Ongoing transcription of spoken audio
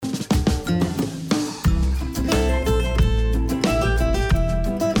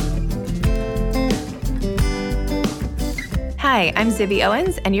Hi, I'm Zibby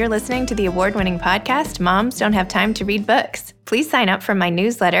Owens, and you're listening to the award-winning podcast, Moms Don't Have Time to Read Books. Please sign up for my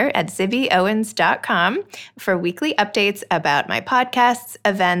newsletter at zibbyowens.com for weekly updates about my podcasts,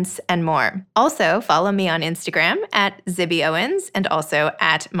 events, and more. Also, follow me on Instagram at Zibby Owens and also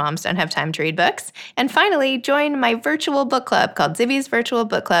at Moms Don't Have Time to Read Books. And finally, join my virtual book club called Zibby's Virtual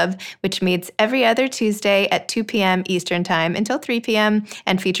Book Club, which meets every other Tuesday at 2 p.m. Eastern Time until 3 p.m.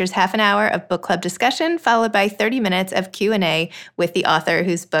 and features half an hour of book club discussion followed by 30 minutes of Q&A with the author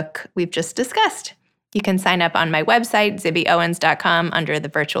whose book we've just discussed. You can sign up on my website, zibbyowens.com, under the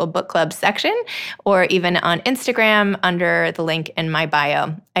Virtual Book Club section, or even on Instagram under the link in my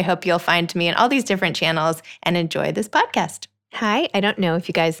bio. I hope you'll find me in all these different channels and enjoy this podcast. Hi, I don't know if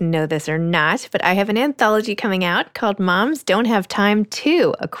you guys know this or not, but I have an anthology coming out called Moms Don't Have Time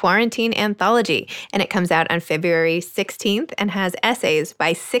To, a quarantine anthology. And it comes out on February 16th and has essays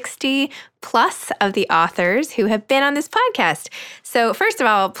by 60 plus of the authors who have been on this podcast. So first of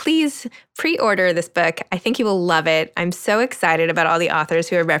all, please pre-order this book. I think you will love it. I'm so excited about all the authors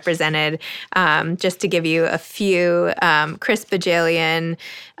who are represented. Just to give you a few, Chris Bajalian,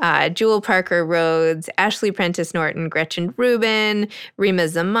 Jewel Parker Rhodes, Ashley Prentice Norton, Gretchen Rubin, Rima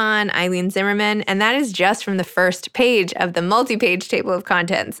Zaman, Eileen Zimmerman, and that is just from the first page of the multi-page table of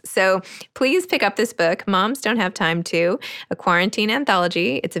contents. So please pick up this book, Moms Don't Have Time To, a quarantine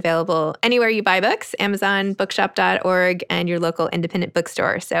anthology. It's available anywhere you buy books, Amazon, bookshop.org, and your local independent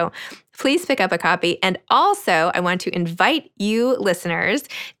bookstore. So please pick up a copy. And also, I want to invite you listeners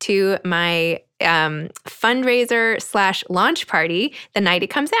to my fundraiser / launch party the night it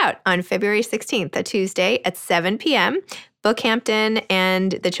comes out on February 16th, a Tuesday at 7 p.m. Bookhampton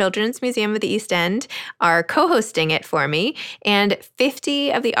and the Children's Museum of the East End are co-hosting it for me, and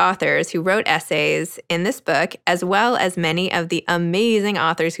 50 of the authors who wrote essays in this book, as well as many of the amazing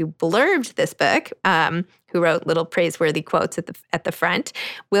authors who blurbed this book, who wrote little praiseworthy quotes at the front,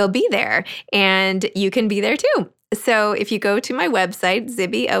 will be there, and you can be there too. So if you go to my website,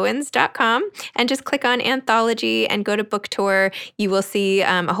 zibbyowens.com, and just click on Anthology and go to Book Tour, you will see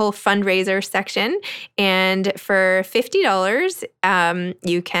a whole fundraiser section. And for $50,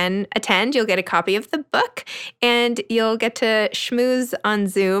 you can attend. You'll get a copy of the book, and you'll get to schmooze on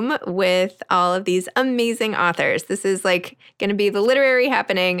Zoom with all of these amazing authors. This is like going to be the literary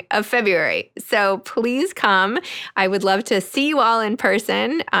happening of February. So please come. I would love to see you all in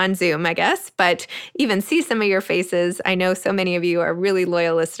person on Zoom, I guess, but even see some of your faces. I know so many of you are really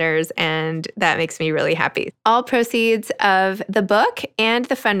loyal listeners, and that makes me really happy. All proceeds of the book and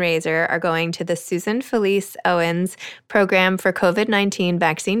the fundraiser are going to the Susan Felice Owens Program for COVID-19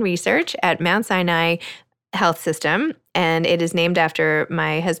 Vaccine Research at Mount Sinai Health System, and it is named after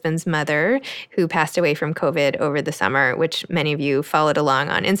my husband's mother, who passed away from COVID over the summer, which many of you followed along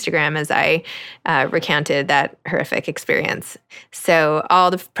on Instagram as I recounted that horrific experience. So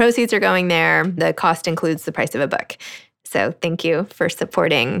all the proceeds are going there. The cost includes the price of a book. So thank you for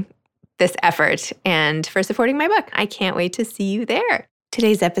supporting this effort and for supporting my book. I can't wait to see you there.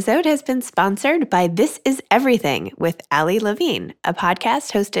 Today's episode has been sponsored by This Is Everything with Ali Levine, a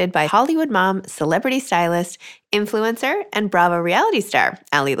podcast hosted by Hollywood mom, celebrity stylist, influencer, and Bravo reality star,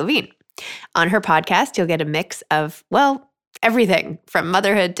 Ali Levine. On her podcast, you'll get a mix of, well, everything from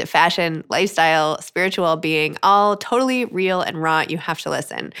motherhood to fashion, lifestyle, spiritual well-being, all totally real and raw. You have to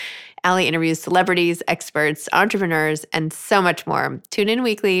listen. Ali interviews celebrities, experts, entrepreneurs, and so much more. Tune in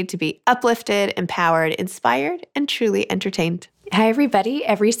weekly to be uplifted, empowered, inspired, and truly entertained. Hi, everybody.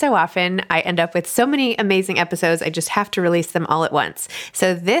 Every so often, I end up with so many amazing episodes, I just have to release them all at once.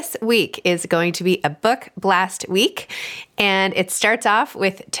 So this week is going to be a book blast week, and it starts off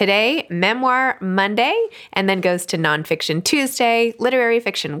with today, Memoir Monday, and then goes to Nonfiction Tuesday, Literary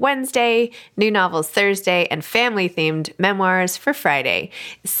Fiction Wednesday, New Novels Thursday, and family-themed memoirs for Friday.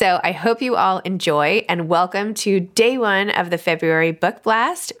 So I hope you all enjoy, and welcome to day one of the February Book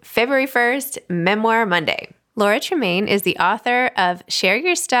Blast, February 1st, Memoir Monday. Laura Tremaine is the author of Share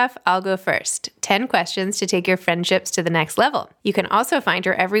Your Stuff, I'll Go First, 10 Questions to Take Your Friendships to the Next Level. You can also find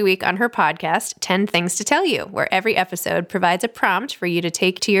her every week on her podcast, 10 Things to Tell You, where every episode provides a prompt for you to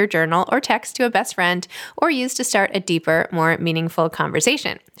take to your journal or text to a best friend or use to start a deeper, more meaningful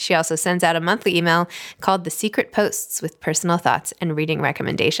conversation. She also sends out a monthly email called The Secret Posts with personal thoughts and reading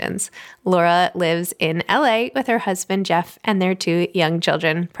recommendations. Laura lives in LA with her husband, Jeff, and their 2 young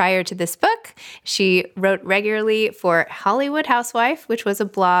children. Prior to this book, she wrote regularly for Hollywood Housewife, which was a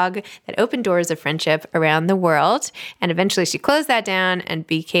blog that opened doors of friendship around the world. And eventually she closed that down and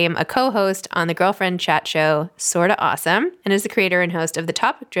became a co-host on the girlfriend chat show, Sorta Awesome, and is the creator and host of the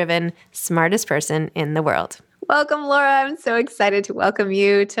topic-driven Smartest Person in the World. Welcome, Laura. I'm so excited to welcome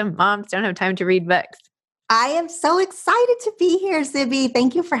you to Moms Don't Have Time to Read Books. I am so excited to be here, Zibby.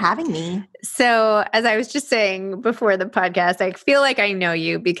 Thank you for having me. So, as I was just saying before the podcast, I feel like I know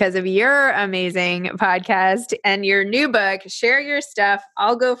you because of your amazing podcast and your new book, Share Your Stuff.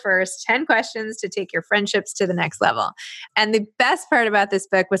 I'll go first. 10 questions to take your friendships to the next level. And the best part about this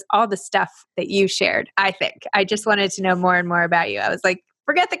book was all the stuff that you shared, I think. I just wanted to know more and more about you. I was like,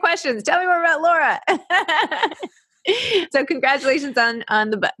 forget the questions. Tell me more about Laura. So congratulations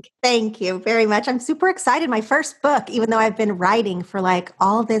on the book. Thank you very much. I'm super excited. My first book, even though I've been writing for like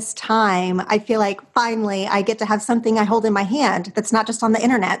all this time, I feel like finally I get to have something I hold in my hand that's not just on the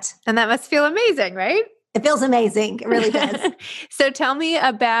internet. And that must feel amazing, right? It feels amazing. It really does. So tell me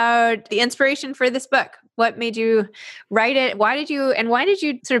about the inspiration for this book. What made you write it? Why did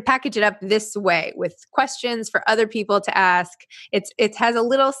you sort of package it up this way with questions for other people to ask? It has a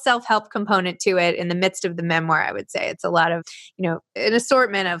little self-help component to it in the midst of the memoir, I would say. It's a lot of, an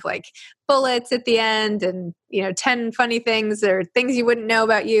assortment of like bullets at the end and, 10 funny things or things you wouldn't know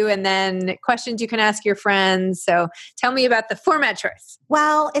about you, and then questions you can ask your friends. So tell me about the format choice.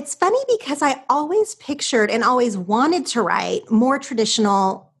 Well, it's funny because I always pictured and always wanted to write more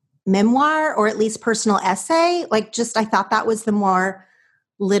traditional memoir or at least personal essay. I thought that was the more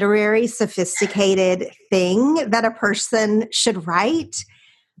literary, sophisticated thing that a person should write.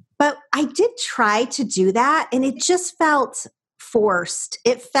 But I did try to do that and it just felt forced.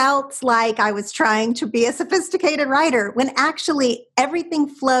 It felt like I was trying to be a sophisticated writer when actually everything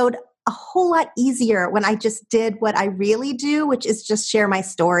flowed a whole lot easier when I just did what I really do, which is just share my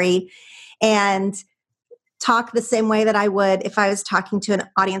story and talk the same way that I would if I was talking to an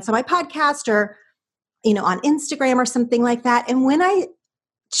audience on my podcast or, on Instagram or something like that. And when I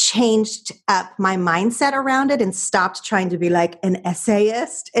changed up my mindset around it and stopped trying to be like an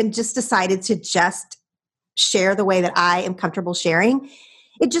essayist and just decided to just share the way that I am comfortable sharing,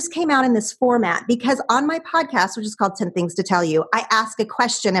 it just came out in this format because on my podcast, which is called 10 Things to Tell You, I ask a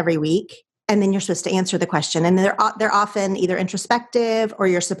question every week and then you're supposed to answer the question. And they're often either introspective or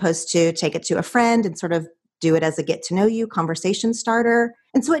you're supposed to take it to a friend and sort of do it as a get to know you conversation starter.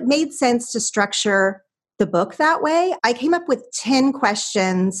 And so it made sense to structure the book that way. I came up with 10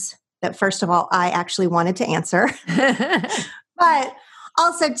 questions that, first of all, I actually wanted to answer, but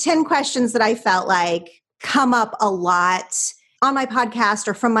also 10 questions that I felt like come up a lot on my podcast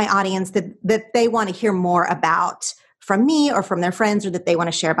or from my audience that they want to hear more about from me or from their friends or that they want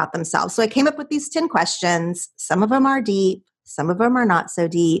to share about themselves. So I came up with these 10 questions. Some of them are deep, some of them are not so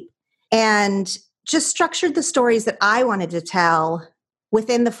deep, and just structured the stories that I wanted to tell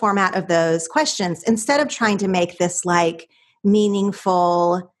within the format of those questions instead of trying to make this like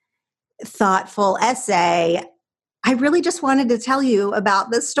meaningful, thoughtful essay. I really just wanted to tell you about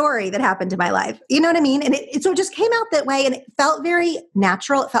the story that happened in my life. You know what I mean? And so it just came out that way and it felt very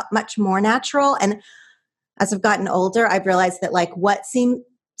natural. It felt much more natural. And as I've gotten older, I've realized that like what seems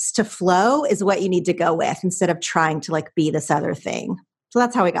to flow is what you need to go with instead of trying to like be this other thing. So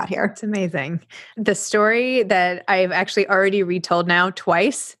that's how we got here. It's amazing. The story that I've actually already retold now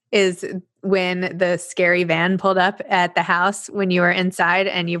twice is when the scary van pulled up at the house when you were inside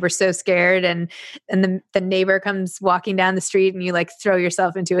and you were so scared and the neighbor comes walking down the street and you like throw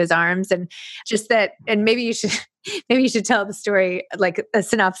yourself into his arms and just that. And maybe you should tell the story like a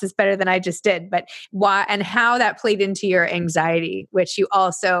synopsis better than I just did, but why and how that played into your anxiety, which you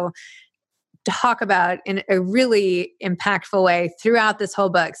also talk about in a really impactful way throughout this whole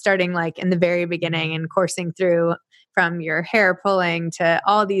book, starting like in the very beginning and coursing through from your hair pulling to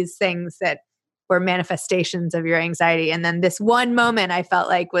all these things that were manifestations of your anxiety. And then this one moment I felt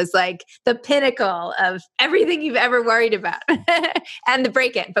like was like the pinnacle of everything you've ever worried about and the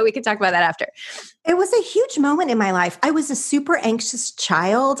break-in, but we can talk about that after. It was a huge moment in my life. I was a super anxious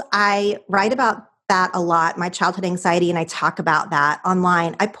child. I write about that a lot, my childhood anxiety, and I talk about that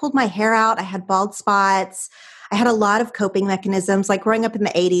online. I pulled my hair out. I had bald spots. I had a lot of coping mechanisms. Like growing up in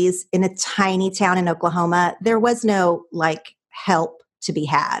the 80s in a tiny town in Oklahoma, there was no like help to be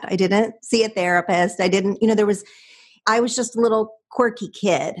had. I didn't see a therapist. I was just a little quirky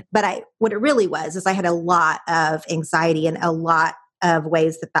kid. But what it really was is I had a lot of anxiety and a lot of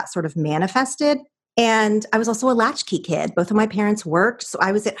ways that sort of manifested. And I was also a latchkey kid. Both of my parents worked. So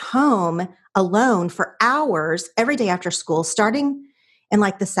I was at home alone for hours every day after school, starting in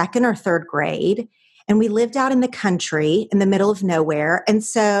like the second or third grade. And we lived out in the country in the middle of nowhere. And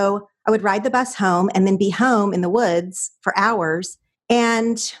so I would ride the bus home and then be home in the woods for hours.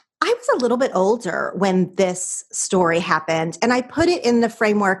 And I was a little bit older when this story happened. And I put it in the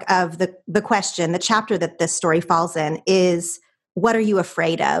framework of the question, the chapter that this story falls in is, what are you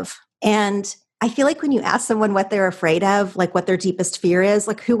afraid of? And I feel like when you ask someone what they're afraid of, like what their deepest fear is,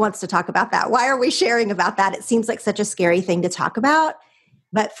 like who wants to talk about that? Why are we sharing about that? It seems like such a scary thing to talk about.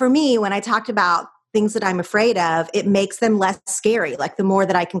 But for me, when I talked about things that I'm afraid of, it makes them less scary. Like the more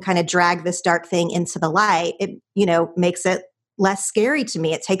that I can kind of drag this dark thing into the light, it, makes it less scary to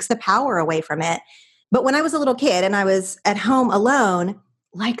me. It takes the power away from it. But when I was a little kid and I was at home alone,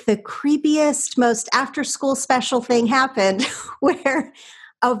 like the creepiest, most after school special thing happened where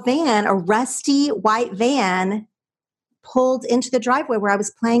a rusty white van pulled into the driveway where I was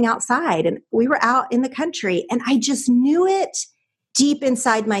playing outside. And we were out in the country. And I just knew it deep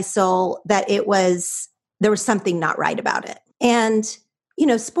inside my soul that there was something not right about it. And,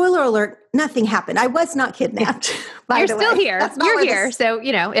 spoiler alert, nothing happened. I was not kidnapped. You're still here. You're here. So,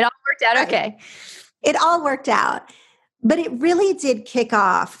 it all worked out okay. It all worked out. But it really did kick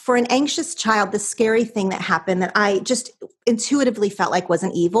off for an anxious child, the scary thing that happened that I just intuitively felt like was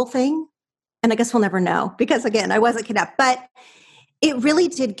an evil thing. And I guess we'll never know because, again, I wasn't kidnapped. But it really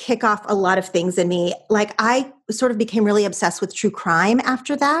did kick off a lot of things in me. Like I sort of became really obsessed with true crime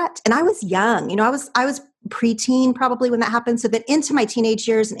after that. And I was young. I was preteen probably when that happened. So then into my teenage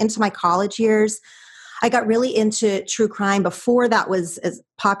years and into my college years, I got really into true crime before that was as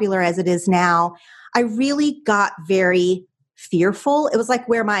popular as it is now. I really got very fearful. It was like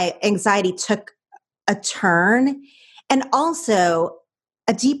where my anxiety took a turn. And also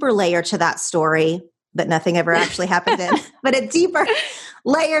a deeper layer to that story that nothing ever actually happened in, but a deeper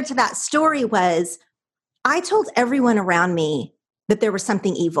layer to that story was I told everyone around me that there was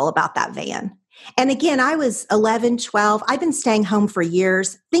something evil about that van. And again, I was 11, 12. I'd been staying home for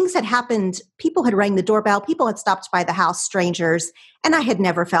years. Things had happened. People had rang the doorbell. People had stopped by the house, strangers. And I had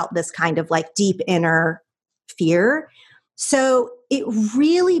never felt this kind of like deep inner fear. So it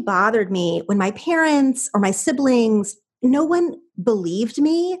really bothered me when my parents or my siblings, no one believed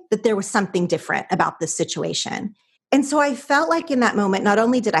me that there was something different about this situation. And so I felt like in that moment, not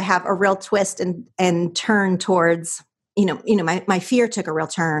only did I have a real twist and turn towards, my fear took a real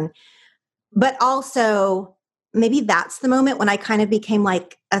turn, but also maybe that's the moment when I kind of became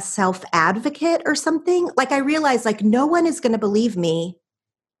like a self-advocate or something. Like I realized like no one is going to believe me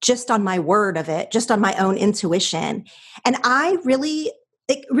just on my word of it, just on my own intuition. And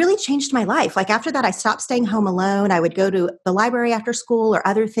it really changed my life. Like after that, I stopped staying home alone. I would go to the library after school or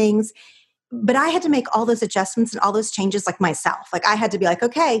other things. But I had to make all those adjustments and all those changes like myself. Like I had to be like,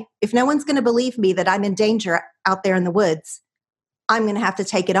 okay, if no one's going to believe me that I'm in danger out there in the woods, I'm going to have to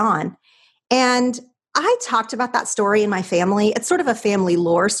take it on. And I talked about that story in my family. It's sort of a family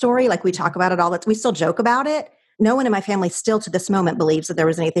lore story. Like we talk about it all. We still joke about it. No one in my family still to this moment believes that there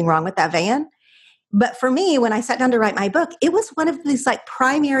was anything wrong with that van. But for me, when I sat down to write my book, it was one of these like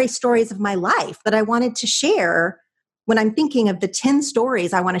primary stories of my life that I wanted to share. When I'm thinking of the 10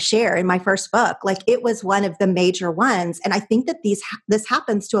 stories I want to share in my first book, like it was one of the major ones. And I think that this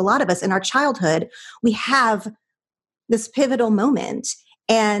happens to a lot of us in our childhood. We have this pivotal moment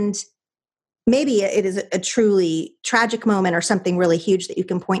and maybe it is a truly tragic moment or something really huge that you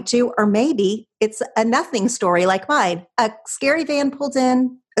can point to, or maybe it's a nothing story like mine. A scary van pulled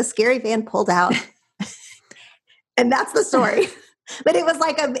in, a scary van pulled out. And that's the story. But it was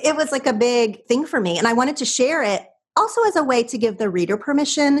like a big thing for me. And I wanted to share it also as a way to give the reader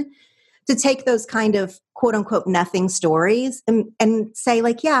permission to take those kind of quote unquote nothing stories and say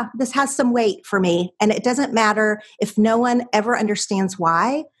like, yeah, this has some weight for me. And it doesn't matter if no one ever understands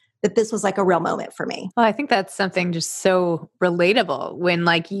why, that this was like a real moment for me. Well, I think that's something just so relatable when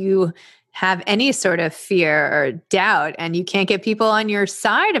like you have any sort of fear or doubt and you can't get people on your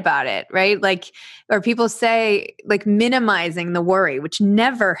side about it, right? Like, or people say like minimizing the worry, which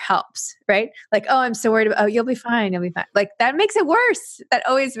never helps, right? Like, oh, I'm so worried about, oh, you'll be fine. You'll be fine. Like that makes it worse. That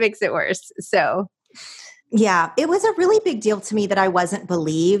always makes it worse. So yeah, it was a really big deal to me that I wasn't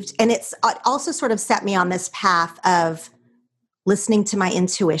believed. And it also sort of set me on this path of listening to my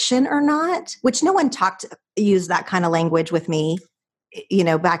intuition or not, which no one used that kind of language with me,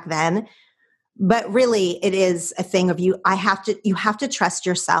 back then. But really it is a thing of you have to trust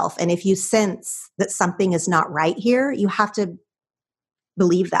yourself. And if you sense that something is not right here, you have to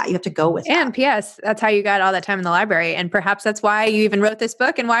believe that. You have to go with that. And P.S., that's how you got all that time in the library. And perhaps that's why you even wrote this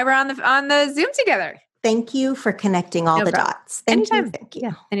book and why we're on the Zoom together. Thank you for connecting all the dots. Anytime. Thank you.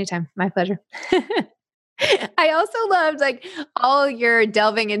 Yeah, anytime. My pleasure. I also loved like all your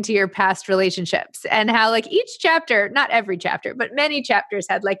delving into your past relationships and how like each chapter, not every chapter, but many chapters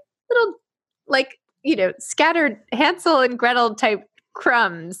had like little, like, scattered Hansel and Gretel type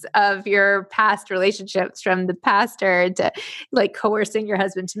crumbs of your past relationships, from the pastor to like coercing your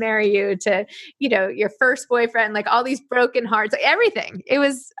husband to marry you to, your first boyfriend, like all these broken hearts, like everything. It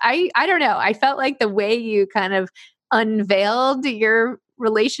was, I don't know. I felt like the way you kind of unveiled your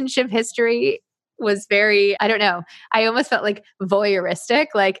relationship history was very, I don't know. I almost felt like voyeuristic,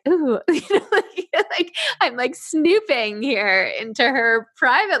 like, ooh, like I'm like snooping here into her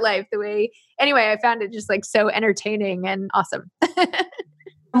private life the way. Anyway, I found it just like so entertaining and awesome.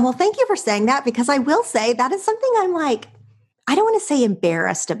 Well, thank you for saying that, because I will say that is something I'm like, I don't want to say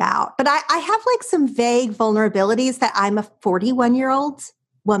embarrassed about, but I have like some vague vulnerabilities that I'm a 41-year-old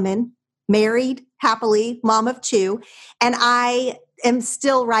woman, married, happily, mom of two, and I am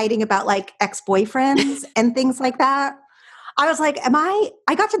still writing about like ex-boyfriends and things like that. I was like, I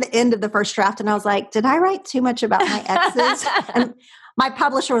got to the end of the first draft and I was like, did I write too much about my exes? And my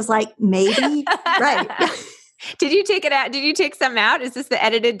publisher was like, maybe, right. Did you take it out? Did you take some out? Is this the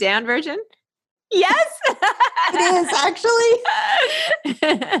edited down version? Yes. It is actually.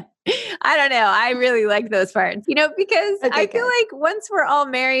 I don't know. I really like those parts, because I feel like once we're all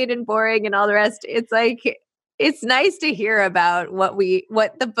married and boring and all the rest, it's like, it's nice to hear about what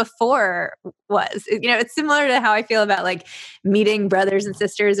the before was. It's similar to how I feel about like meeting brothers and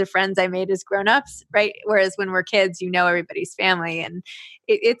sisters or friends I made as grownups, right? Whereas when we're kids, everybody's family, and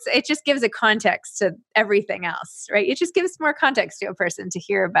it just gives a context to everything else, right? It just gives more context to a person to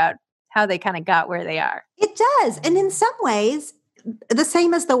hear about how they kind of got where they are. It does. And in some ways, the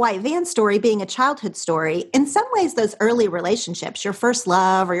same as the white van story being a childhood story, in some ways, those early relationships, your first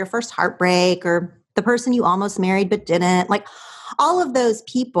love or your first heartbreak or the person you almost married but didn't, like all of those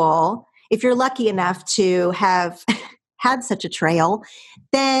people, if you're lucky enough to have had such a trail,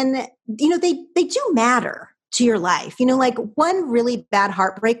 then, they do matter to your life. Like one really bad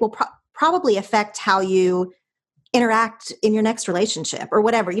heartbreak will probably affect how you interact in your next relationship or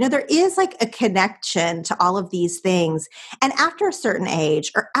whatever. There is like a connection to all of these things. And after a certain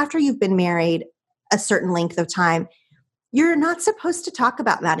age or after you've been married a certain length of time, you're not supposed to talk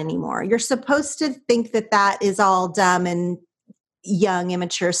about that anymore. You're supposed to think that that is all dumb and young,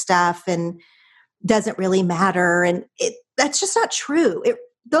 immature stuff and doesn't really matter. And that's just not true.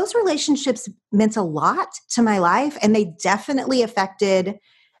 Those relationships meant a lot to my life, and they definitely affected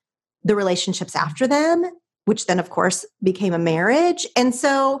the relationships after them, which then, of course, became a marriage. And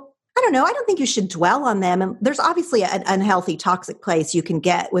so, I don't know, I don't think you should dwell on them. And there's obviously an unhealthy, toxic place you can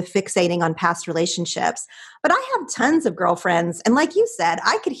get with fixating on past relationships. But I have tons of girlfriends. And like you said,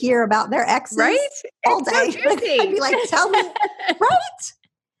 I could hear about their exes all day. So I'd be like, tell me, right?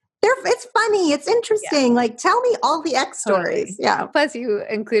 It's funny. It's interesting. Yeah. Like, tell me all the ex stories. Totally. Yeah. Plus, you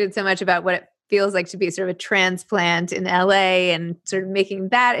included so much about what it feels like to be sort of a transplant in LA and sort of making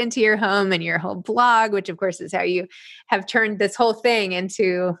that into your home and your whole blog, which of course is how you have turned this whole thing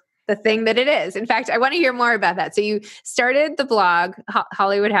into the thing that it is. In fact, I want to hear more about that. So you started the blog,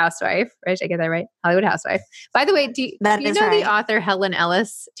 Hollywood Housewife, right? Did I get that right? Hollywood Housewife. By the way, do you know the author Helen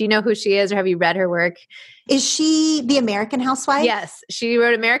Ellis? Do you know who she is, or have you read her work? Is she the American Housewife? Yes. She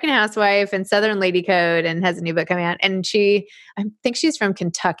wrote American Housewife and Southern Lady Code and has a new book coming out. And I think she's from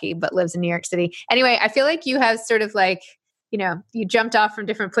Kentucky, but lives in New York City. Anyway, I feel like you have sort of like, you jumped off from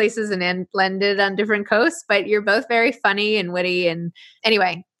different places and landed on different coasts, but you're both very funny and witty. And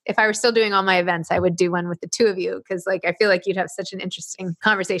anyway, if I were still doing all my events, I would do one with the two of you, because like I feel like you'd have such an interesting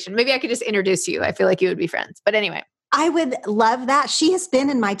conversation. Maybe I could just introduce you. I feel like you would be friends. But anyway. I would love that. She has been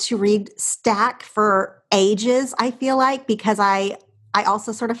in my to-read stack for ages, I feel like, because I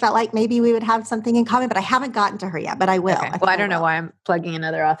also sort of felt like maybe we would have something in common, but I haven't gotten to her yet, but I will. Okay. I don't know why I'm plugging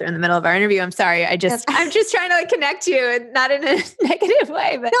another author in the middle of our interview. I'm sorry. I'm just trying to like connect you, and not in a negative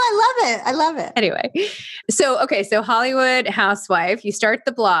way. But no, I love it. I love it. Anyway. So Hollywood Housewife, you start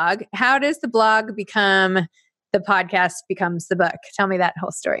the blog. How does the blog become the podcast becomes the book? Tell me that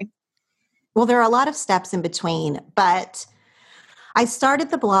whole story. Well, there are a lot of steps in between, but I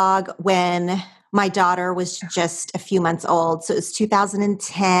started the blog when my daughter was just a few months old. So it was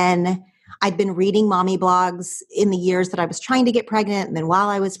 2010. I'd been reading mommy blogs in the years that I was trying to get pregnant and then while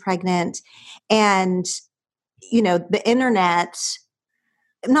I was pregnant. And, the internet,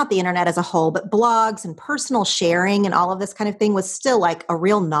 not the internet as a whole, but blogs and personal sharing and all of this kind of thing was still like a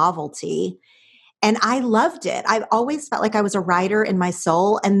real novelty. And I loved it. I've always felt like I was a writer in my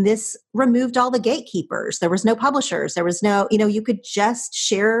soul. And this removed all the gatekeepers. There was no publishers. There was no, you could just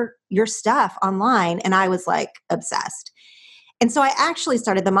share your stuff online. And I was like obsessed. And so I actually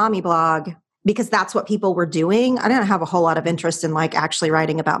started the mommy blog because that's what people were doing. I didn't have a whole lot of interest in like actually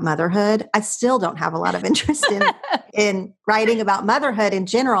writing about motherhood. I still don't have a lot of interest in writing about motherhood in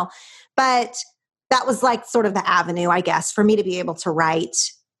general. But that was like sort of the avenue, I guess, for me to be able to write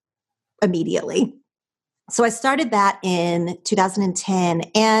immediately. So I started that in 2010.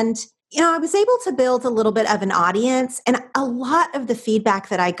 And, I was able to build a little bit of an audience. And a lot of the feedback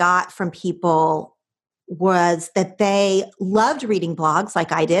that I got from people was that they loved reading blogs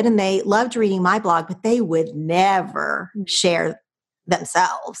like I did, and they loved reading my blog, but they would never share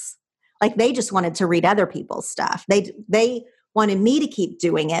themselves. Like they just wanted to read other people's stuff. They wanted me to keep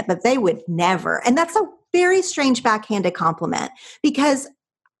doing it, but they would never. And that's a very strange backhanded compliment, because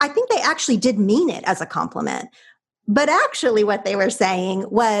I think they actually did mean it as a compliment. But actually what they were saying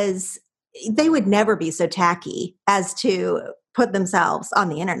was they would never be so tacky as to put themselves on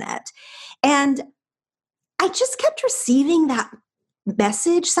the internet. And I just kept receiving that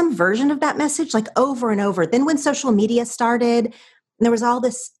message, some version of that message, like over and over. Then when social media started, and there was all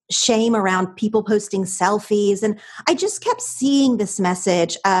this shame around people posting selfies, and I just kept seeing this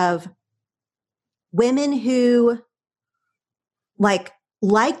message of women who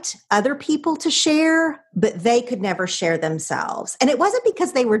liked other people to share, but they could never share themselves. And it wasn't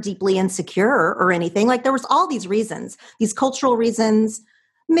because they were deeply insecure or anything. Like there was all these reasons, these cultural reasons.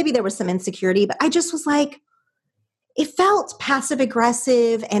 Maybe there was some insecurity, but I just was like, it felt passive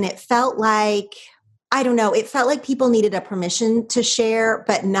aggressive, and it felt like, I don't know, it felt like people needed a permission to share,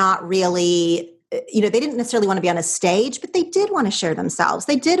 but not really, they didn't necessarily want to be on a stage, but they did want to share themselves.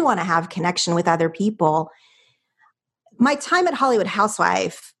 They did want to have connection with other people. My time at Hollywood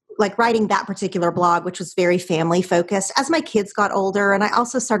Housewife, like writing that particular blog, which was very family focused, as my kids got older, and I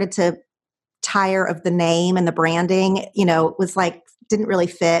also started to tire of the name and the branding, was like, didn't really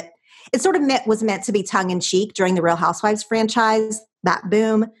fit. It sort of was meant to be tongue in cheek during the Real Housewives franchise, that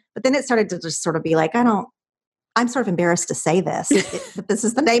boom. But then it started to just sort of be like, I'm sort of embarrassed to say this, that this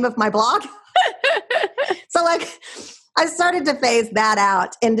is the name of my blog. So I started to phase that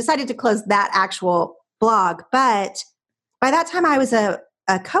out and decided to close that actual blog. But by that time, I was a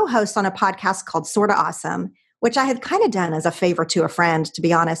co-host on a podcast called Sorta Awesome, which I had kind of done as a favor to a friend, to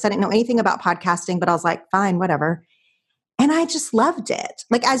be honest. I didn't know anything about podcasting, but I was like, fine, whatever. And I just loved it.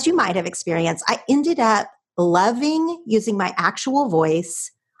 Like, as you might have experienced, I ended up loving using my actual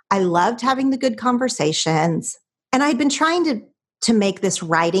voice. I loved having the good conversations. And I'd been trying to make this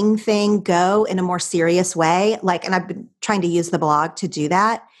writing thing go in a more serious way. And I've been trying to use the blog to do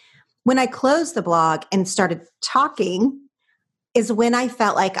that. When I closed the blog and started talking is when I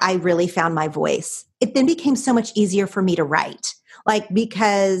felt like I really found my voice. It then became so much easier for me to write,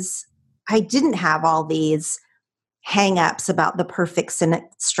 because I didn't have all these hang-ups about the perfect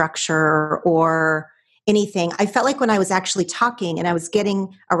sentence structure or anything. I felt like when I was actually talking and I was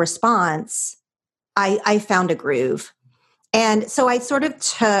getting a response, I found a groove. And so I sort of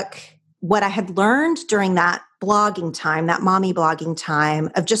took what I had learned during that blogging time, that mommy blogging time,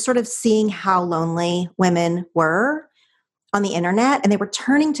 of just sort of seeing how lonely women were on the internet. And they were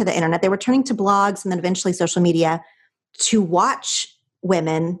turning to the internet. They were turning to blogs and then eventually social media to watch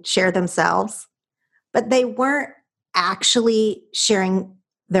women share themselves, but they weren't actually sharing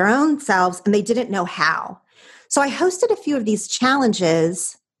their own selves, and they didn't know how. So I hosted a few of these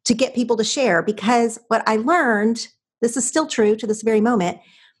challenges to get people to share, because what I learned, this is still true to this very moment,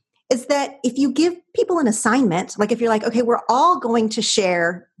 is that if you give people an assignment, like if you're like, okay, we're all going to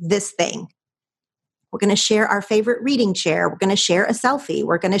share this thing. We're going to share our favorite reading chair. We're going to share a selfie.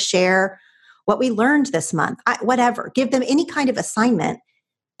 We're going to share what we learned this month, whatever. Give them any kind of assignment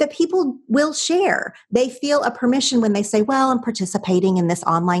that people will share. They feel a permission when they say, well, I'm participating in this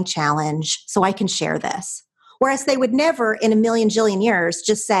online challenge, so I can share this. Whereas they would never in a million jillion years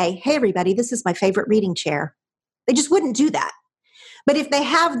just say, hey, everybody, this is my favorite reading chair. They just wouldn't do that. But if they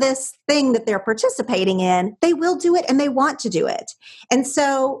have this thing that they're participating in, they will do it and they want to do it. And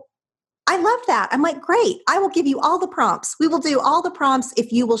so I love that. I'm like, great, I will give you all the prompts. We will do all the prompts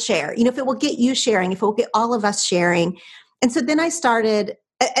if you will share. If it will get you sharing, if it will get all of us sharing. And so then I started,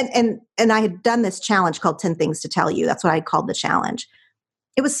 and I had done this challenge called 10 Things to Tell You. That's what I called the challenge.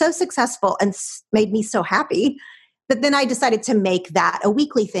 It was so successful and made me so happy that then I decided to make that a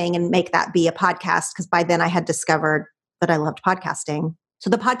weekly thing and make that be a podcast, because by then I had discovered that I loved podcasting. So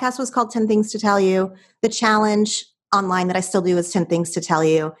the podcast was called 10 Things to Tell You. The challenge online that I still do is 10 Things to Tell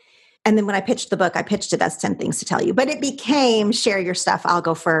You. And then when I pitched the book, I pitched it as 10 Things to Tell You. But it became Share Your Stuff, I'll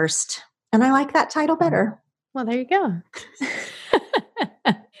Go First. And I like that title better. Well, there you go.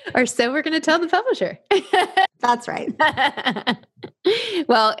 Or so we're going to tell the publisher. That's right.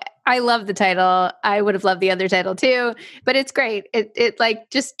 Well, I love the title. I would have loved the other title too, but it's great. It like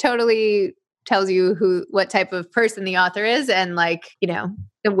just totally tells you what type of person the author is, and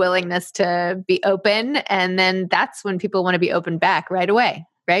the willingness to be open. And then that's when people want to be open back right away,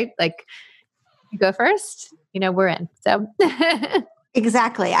 right? Like You go first. We're in. So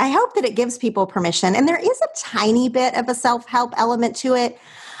Exactly. I hope that it gives people permission. And there is a tiny bit of a self-help element to it.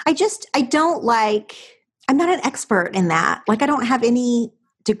 I'm not an expert in that. Like, I don't have any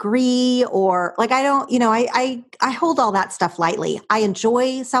degree or like, I don't, I hold all that stuff lightly. I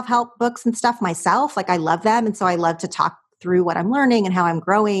enjoy self-help books and stuff myself. Like, I love them. And so I love to talk through what I'm learning and how I'm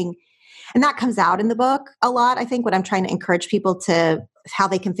growing. And that comes out in the book a lot. I think when I'm trying to encourage people to how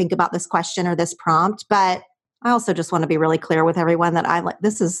they can think about this question or this prompt. But I also just want to be really clear with everyone that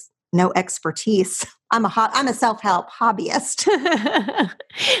this is no expertise. I'm a self-help hobbyist.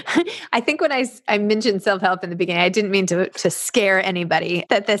 I think when I mentioned self-help in the beginning, I didn't mean to scare anybody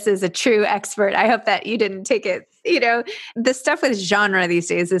that this is a true expert. I hope that you didn't take it, the stuff with genre these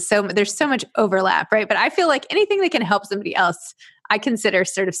days there's so much overlap, right? But I feel like anything that can help somebody else, I consider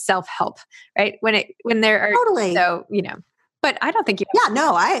sort of self-help, right? When there are, totally. So, but I don't think you. Yeah,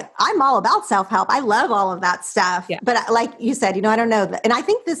 no, I'm all about self-help. I love all of that stuff. Yeah. But like you said, I don't know. And I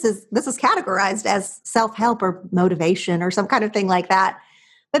think this is categorized as self-help or motivation or some kind of thing like that.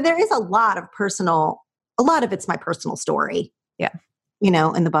 But there is a lot of it's my personal story. Yeah.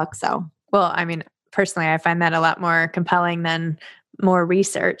 In the book. So, well, I mean, personally, I find that a lot more compelling than more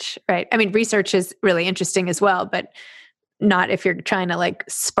research, right? I mean, research is really interesting as well, but not if you're trying to like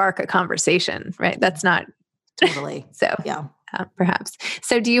spark a conversation, right? That's not totally. So, yeah, perhaps.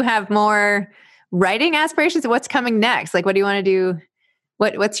 So do you have more writing aspirations? What's coming next? Like, what do you want to do?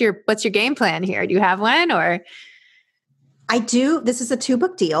 What's your game plan here? Do you have one or? I do. This is a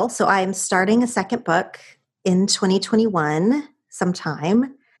 2-book deal. So I'm starting a second book in 2021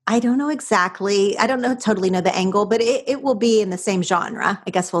 sometime. I don't know exactly. I don't totally know the angle, but it will be in the same genre,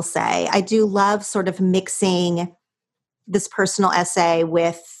 I guess we'll say. I do love sort of mixing this personal essay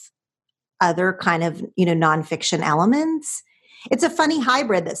with other kind of, nonfiction elements. It's a funny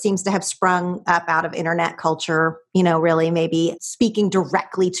hybrid that seems to have sprung up out of internet culture, really maybe speaking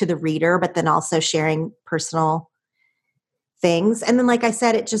directly to the reader, but then also sharing personal things. And then, like I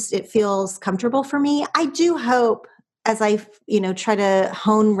said, it feels comfortable for me. I do hope as I, try to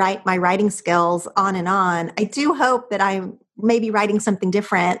hone my writing skills on and on, I do hope that I'm maybe writing something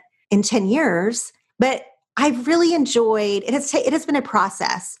different in 10 years, but I've really enjoyed it. It has been a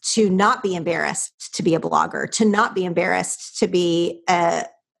process to not be embarrassed to be a blogger, to not be embarrassed to be a,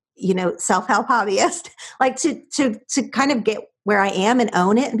 self-help hobbyist, like to kind of get where I am and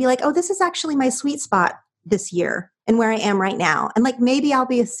own it and be like, oh, this is actually my sweet spot this year and where I am right now. And like, maybe I'll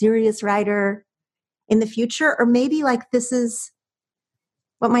be a serious writer in the future, or maybe like, this is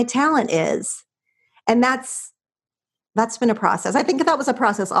what my talent is. And that's been a process. I think that was a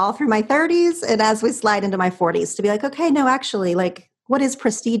process all through my 30s. And as we slide into my 40s to be like, okay, no, actually, like, what is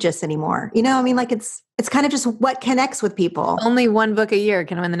prestigious anymore? I mean, like it's kind of just what connects with people. Only one book a year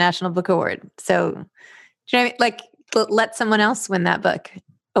can win the National Book Award. So, do you know what I mean? Like, let someone else win that book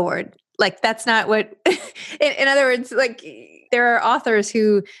award. Like, that's not what, in other words, like there are authors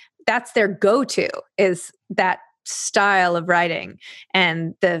who that's their go-to is that style of writing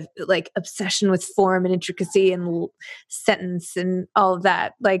and the like obsession with form and intricacy and sentence and all of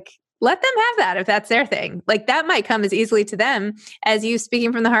that. Like, let them have that if that's their thing. Like, that might come as easily to them as you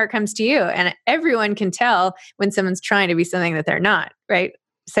speaking from the heart comes to you. And everyone can tell when someone's trying to be something that they're not, right?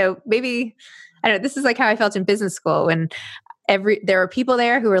 So maybe, I don't know, this is like how I felt in business school when there are people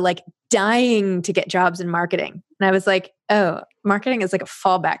there who are like dying to get jobs in marketing. And I was like, oh, marketing is like a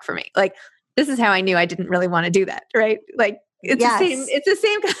fallback for me. Like, this is how I knew I didn't really want to do that, right? Like, it's the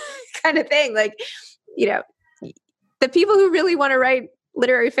same kind of thing. Like, the people who really want to write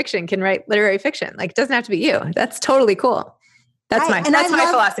literary fiction can write literary fiction. Like, it doesn't have to be you. That's totally cool. That's my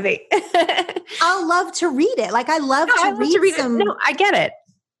philosophy. I'll love to read it. Like, I love to read some. No, I get it.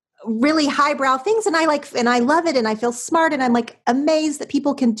 Really highbrow things, and I love it, and I feel smart, and I'm like amazed that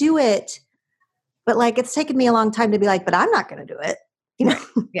people can do it. But like, it's taken me a long time to be like, but I'm not going to do it.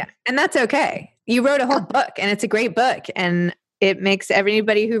 Yeah. And that's okay. You wrote a whole book and it's a great book and it makes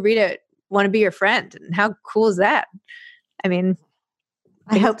everybody who read it want to be your friend. And how cool is that? I mean,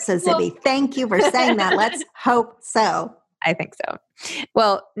 I hope so, Zibby. Thank you for saying that. Let's hope so. I think so.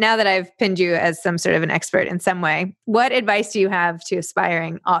 Well, now that I've pinned you as some sort of an expert in some way, what advice do you have to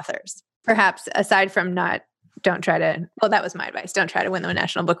aspiring authors? Perhaps aside from don't try to, well, that was my advice. Don't try to win the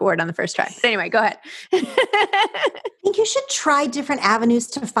National Book Award on the first try. But anyway, go ahead. I think you should try different avenues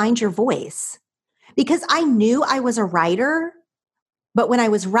to find your voice, because I knew I was a writer, but when I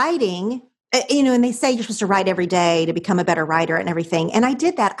was writing, and they say you're supposed to write every day to become a better writer and everything. And I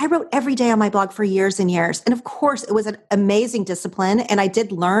did that. I wrote every day on my blog for years and years. And of course, it was an amazing discipline. And I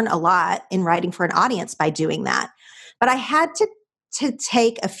did learn a lot in writing for an audience by doing that. But I had to to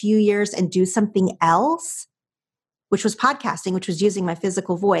take a few years and do something else, which was podcasting, which was using my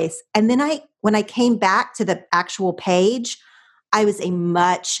physical voice. And then when I came back to the actual page, I was a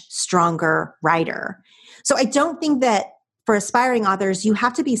much stronger writer. So I don't think that for aspiring authors, you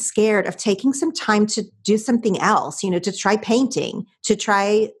have to be scared of taking some time to do something else, to try painting, to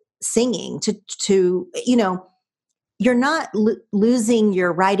try singing, to you're not losing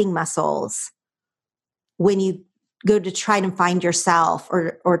your writing muscles when you go to try to find yourself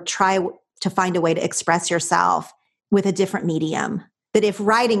or try to find a way to express yourself with a different medium. That if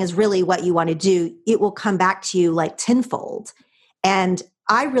writing is really what you want to do, it will come back to you like tenfold. And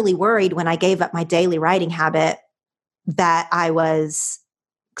I really worried when I gave up my daily writing habit that I was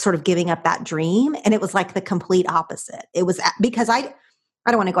sort of giving up that dream. And it was like the complete opposite. It was because I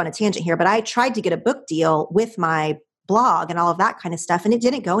don't want to go on a tangent here, but I tried to get a book deal with my blog and all of that kind of stuff, and it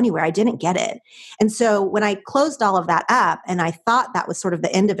didn't go anywhere. I didn't get it. And so when I closed all of that up and I thought that was sort of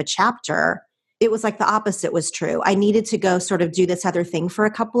the end of a chapter, it was like the opposite was true. I needed to go sort of do this other thing for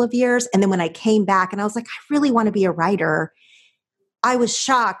a couple of years. And then when I came back and I was like, I really want to be a writer, I was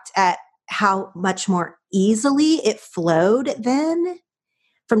shocked at how much more easily it flowed then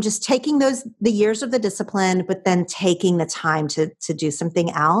from just taking the years of the discipline, but then taking the time to do something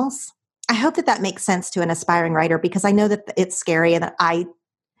else. I hope that makes sense to an aspiring writer, because I know that it's scary, and I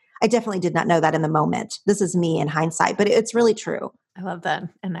definitely did not know that in the moment. This is me in hindsight, but it's really true. I love that.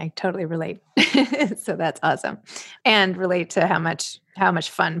 And I totally relate. So that's awesome. And relate to how much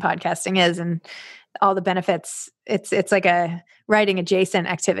fun podcasting is and all the benefits. It's like a writing adjacent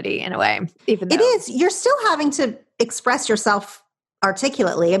activity in a way, even though it is. You're still having to express yourself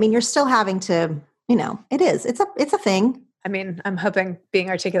articulately. I mean, you're still having to, it is. It's a thing. I mean, I'm hoping being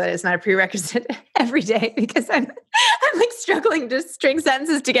articulate is not a prerequisite every day, because I'm like struggling to string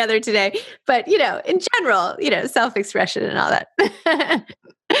sentences together today. But, in general, self-expression and all that.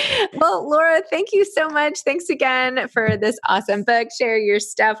 Well, Laura, thank you so much. Thanks again for this awesome book. Share your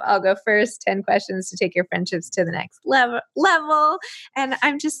stuff. I'll go first. 10 questions to take your friendships to the next level. And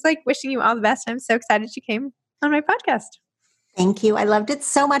I'm just like wishing you all the best. I'm so excited you came on my podcast. Thank you. I loved it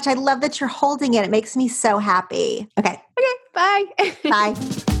so much. I love that you're holding it. It makes me so happy. Okay. Bye. Bye.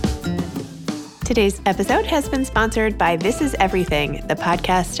 Today's episode has been sponsored by This Is Everything, the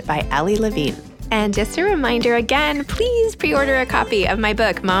podcast by Ali Levine. And just a reminder again, please pre-order a copy of my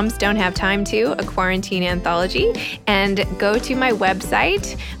book, Moms Don't Have Time To, a quarantine anthology, and go to my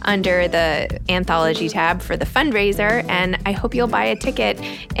website under the anthology tab for the fundraiser. And I hope you'll buy a ticket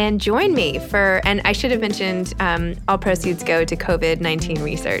and join me and I should have mentioned, all proceeds go to COVID-19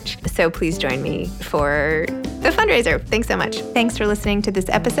 research. So please join me for the fundraiser. Thanks so much. Thanks for listening to this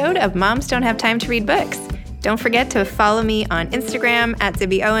episode of Moms Don't Have Time to Read Books. Don't forget to follow me on Instagram at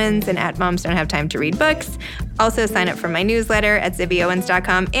Zibby Owens and at Moms Don't Have Time to Read Books. Also sign up for my newsletter at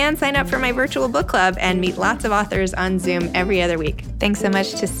zibbyowens.com and sign up for my virtual book club and meet lots of authors on Zoom every other week. Thanks so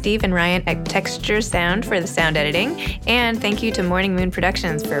much to Steve and Ryan at Texture Sound for the sound editing. And thank you to Morning Moon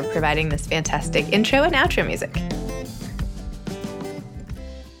Productions for providing this fantastic intro and outro music.